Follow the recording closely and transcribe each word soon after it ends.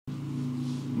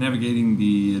navigating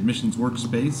the Admissions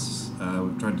Workspace.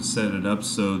 We've tried to set it up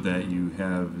so that you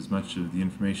have as much of the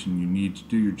information you need to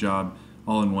do your job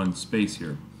all in one space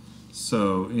here.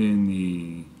 So in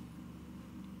the,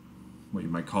 what you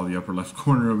might call the upper left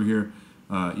corner over here,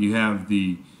 you have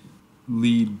the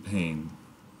lead pane.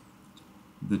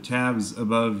 The tabs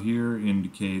above here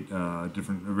indicate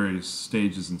different various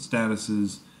stages and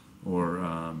statuses,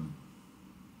 or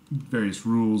various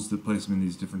rules that place them in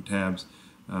these different tabs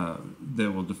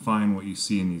that will define what you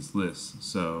see in these lists.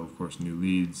 So, of course, new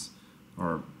leads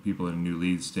are people in a new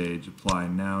lead stage. Apply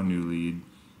now new lead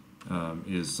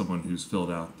is someone who's filled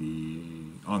out the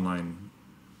online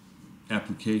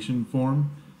application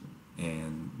form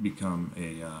and become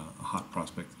a hot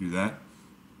prospect through that.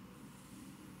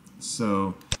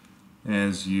 So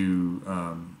as you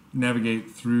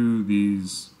navigate through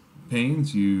these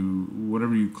panes,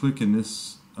 whatever you click in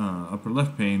this upper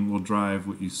left pane will drive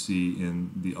what you see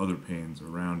in the other panes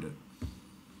around it.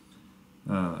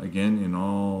 Again, in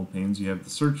all panes you have the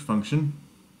search function.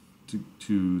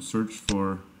 To search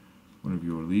for one of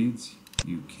your leads,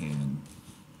 you can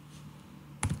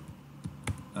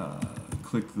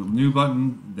click the new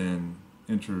button, then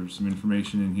enter some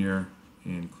information in here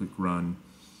and click run,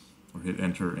 or hit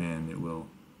enter, and it will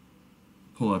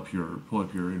pull up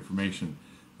your information.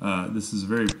 This is a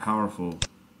very powerful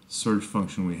search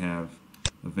function we have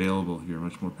available here,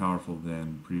 much more powerful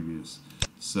than previous.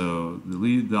 So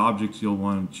the object you'll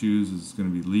want to choose is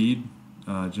going to be lead.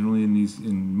 Generally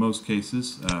in most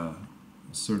cases,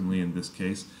 certainly in this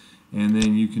case, and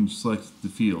then you can select the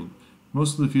field.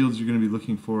 Most of the fields you're going to be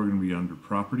looking for are going to be under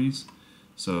properties.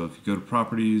 So if you go to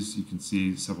properties, you can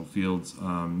see several fields.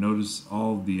 Notice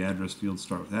all of the address fields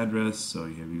start with address, so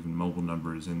you have even mobile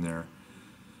numbers in there.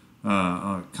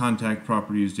 Contact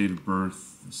properties, date of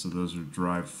birth, so those are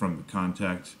derived from the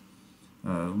contact.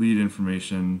 Lead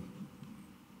information,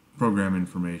 program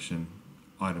information,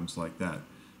 items like that.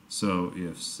 So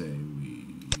if, say, we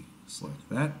select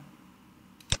that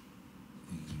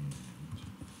and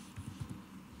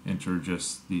enter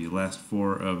just the last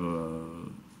four of a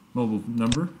mobile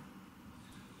number,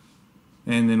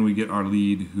 and then we get our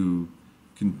lead who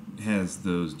has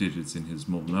those digits in his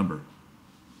mobile number.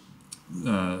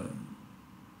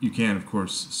 You can, of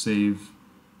course, save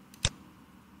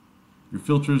your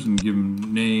filters and give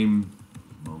them name,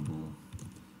 mobile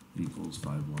equals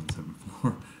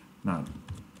 5174. Not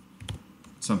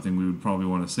something we would probably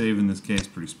want to save in this case,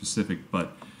 pretty specific,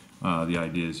 but the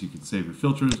idea is you could save your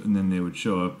filters and then they would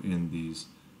show up in these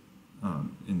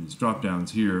drop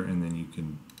downs here, and then you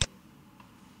can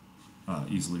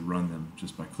easily run them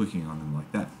just by clicking on them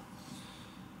like that.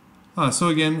 So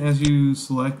again, as you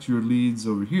select your leads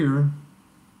over here,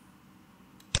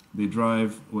 they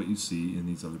drive what you see in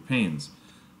these other panes.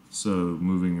 So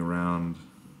moving around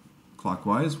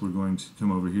clockwise, we're going to come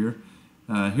over here.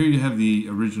 Here you have the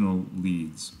original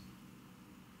leads.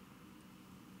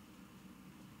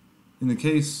 In the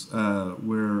case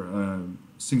where a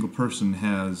single person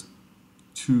has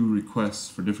two requests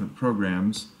for different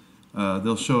programs,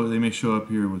 they may show up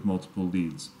here with multiple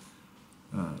leads.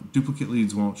 Duplicate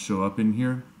leads won't show up in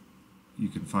here. You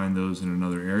can find those in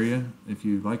another area if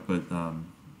you like, but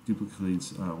duplicate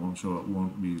leads won't show up,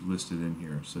 won't be listed in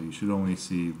here. So you should only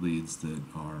see leads that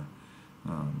are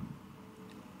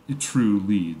true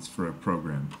leads for a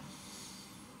program.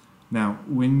 Now,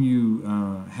 when you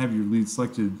have your lead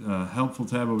selected, helpful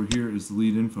tab over here is the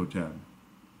lead info tab.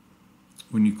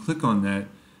 When you click on that,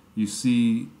 you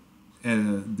see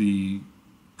the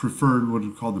preferred, what are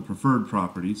called the preferred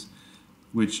properties,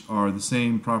 which are the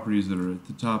same properties that are at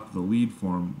the top of the lead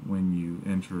form when you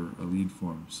enter a lead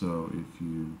form. So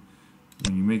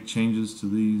when you make changes to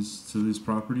these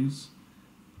properties,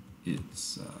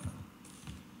 it's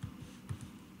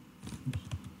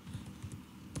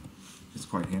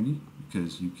quite handy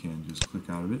because you can just click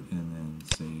out of it and then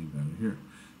save out of here.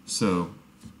 So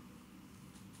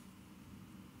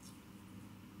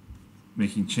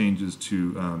making changes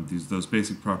to those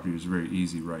basic properties is very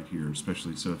easy right here,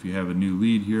 especially so if you have a new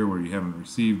lead here where you haven't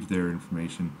received their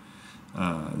information,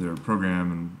 their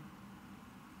program and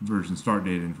version start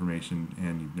date information,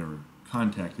 and you've never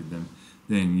contacted them,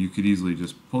 then you could easily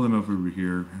just pull them over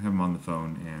here, have them on the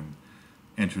phone, and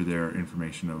enter their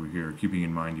information over here, keeping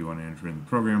in mind you want to enter in the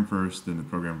program first, then the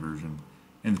program version,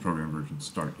 and the program version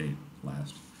start date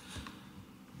last.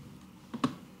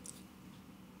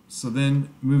 So then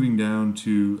moving down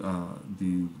to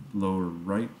the lower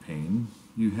right pane,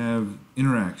 you have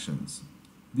interactions.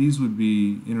 These would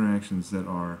be interactions that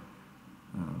are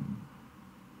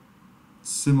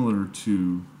similar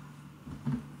to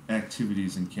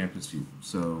activities in Campus View.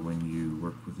 So when you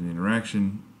work with an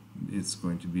interaction, it's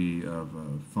going to be of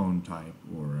a phone type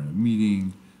or a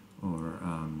meeting, or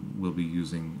we'll be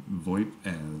using VoIP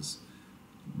as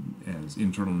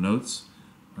internal notes.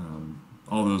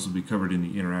 All those will be covered in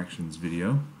the interactions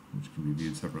video, which can be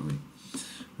viewed separately.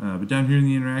 But down here in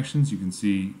the interactions, you can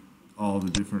see all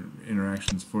the different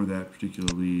interactions for that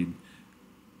particular lead.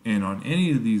 And on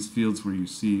any of these fields where you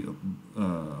see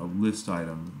a list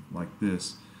item like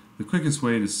this, the quickest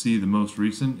way to see the most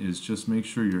recent is just make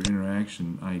sure your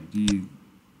interaction ID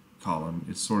column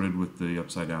is sorted with the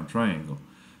upside down triangle.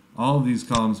 All of these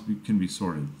columns can be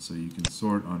sorted, so you can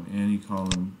sort on any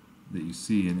column that you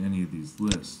see in any of these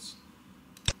lists.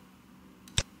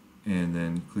 And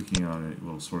then clicking on it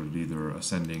will sort it either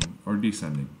ascending or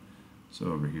descending. So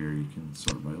over here you can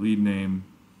sort by lead name,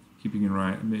 keeping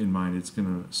in mind it's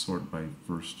going to sort by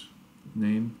first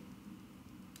name,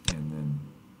 and then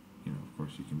of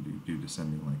course you can do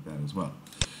descending like that as well.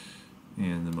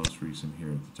 And the most recent here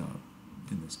at the top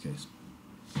in this case.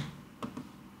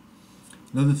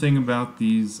 Another thing about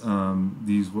these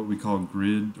what we call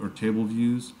grid or table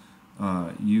views,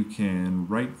 you can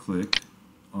right click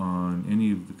on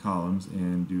any of the columns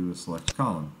and do a select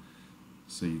column.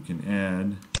 So you can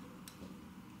add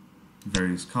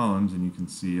various columns and you can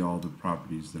see all the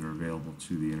properties that are available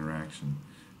to the interaction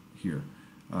here.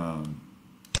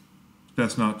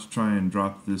 Best not to try and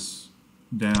drop this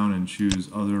down and choose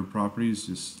other properties.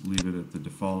 Just leave it at the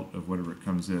default of whatever it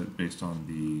comes at based on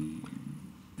the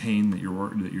pane that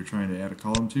you're trying to add a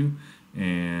column to.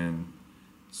 And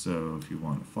so if you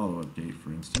want a follow-up date,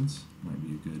 for instance, might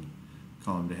be a good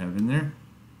column to have in there.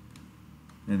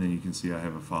 And then you can see I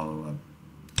have a follow-up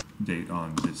date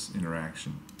on this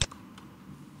interaction.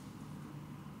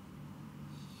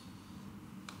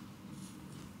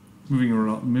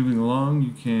 Moving along,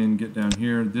 you can get down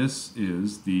here. This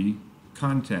is the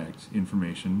contact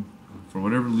information for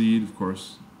whatever lead, of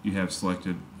course, you have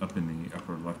selected up in the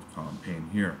upper left column pane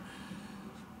here.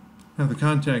 Now the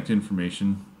contact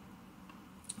information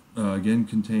again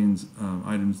contains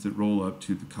items that roll up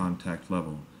to the contact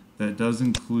level. That does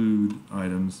include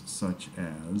items such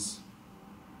as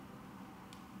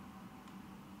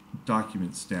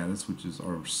document status, which is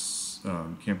our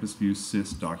Campus View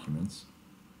SIS documents,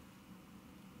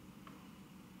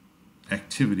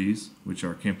 activities, which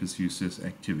are Campus View SIS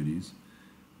activities,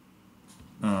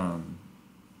 and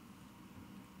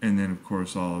then of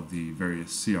course all of the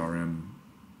various CRM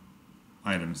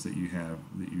items that you have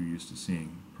that you're used to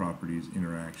seeing, properties,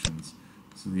 interactions.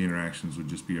 So the interactions would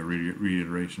just be a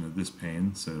reiteration of this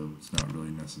pane, so it's not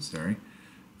really necessary.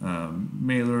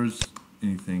 Mailers,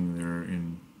 anything that are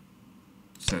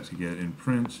set to get in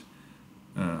print.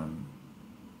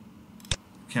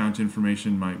 Count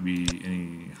information might be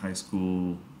any high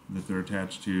school that they're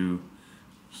attached to,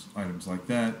 items like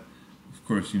that. Of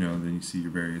course, then you see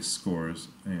your various scores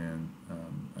and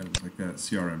items like that.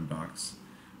 CRM docs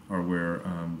are where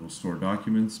we'll store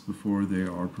documents before they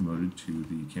are promoted to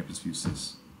the Campus View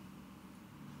SIS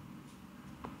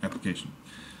application,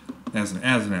 as an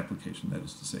application, that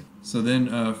is to say. So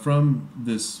then from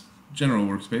this general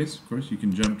workspace, of course, you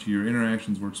can jump to your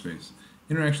Interactions Workspace.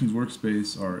 Interactions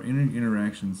Workspace are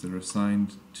interactions that are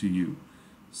assigned to you.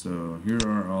 So here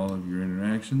are all of your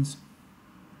interactions.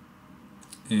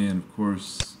 And of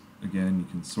course, again, you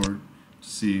can sort to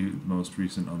see the most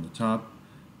recent on the top.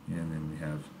 And then we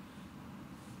have,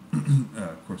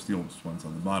 of course, the oldest ones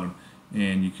on the bottom.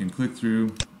 And you can click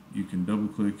through, you can double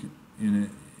click in an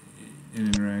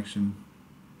interaction,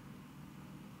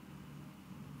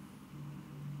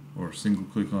 or single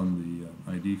click on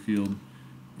the ID field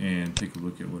and take a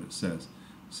look at what it says.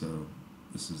 So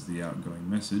this is the outgoing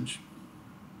message.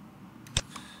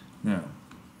 Now,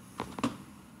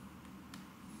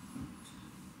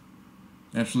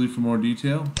 naturally, for more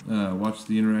detail, watch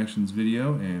the interactions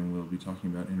video, and we'll be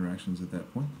talking about interactions at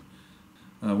that point.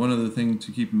 One other thing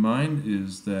to keep in mind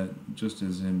is that just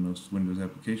as in most Windows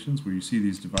applications where you see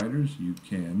these dividers, you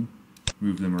can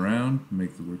move them around,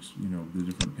 make the the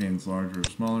different panes larger or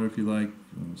smaller if you like.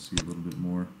 If you want to see a little bit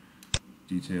more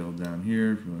detail down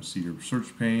here, if you want to see your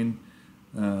search pane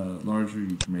larger,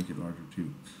 you can make it larger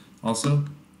too. Also,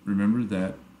 remember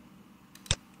that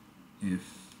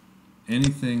if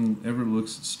anything ever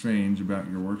looks strange about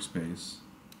your workspace,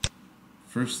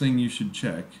 first thing you should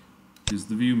check is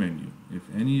the view menu. If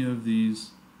any of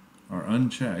these are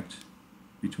unchecked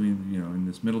between, in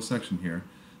this middle section here,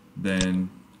 then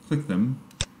click them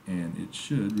and it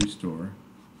should restore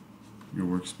your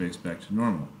workspace back to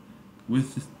normal.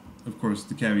 With, of course,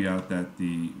 the caveat that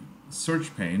the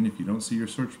search pane, if you don't see your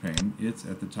search pane, it's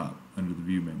at the top under the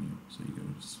view menu. So you go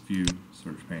to View,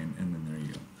 Search pane, and then there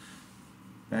you go.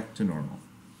 Back to normal.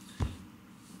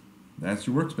 that's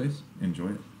your workspace. Enjoy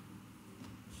it.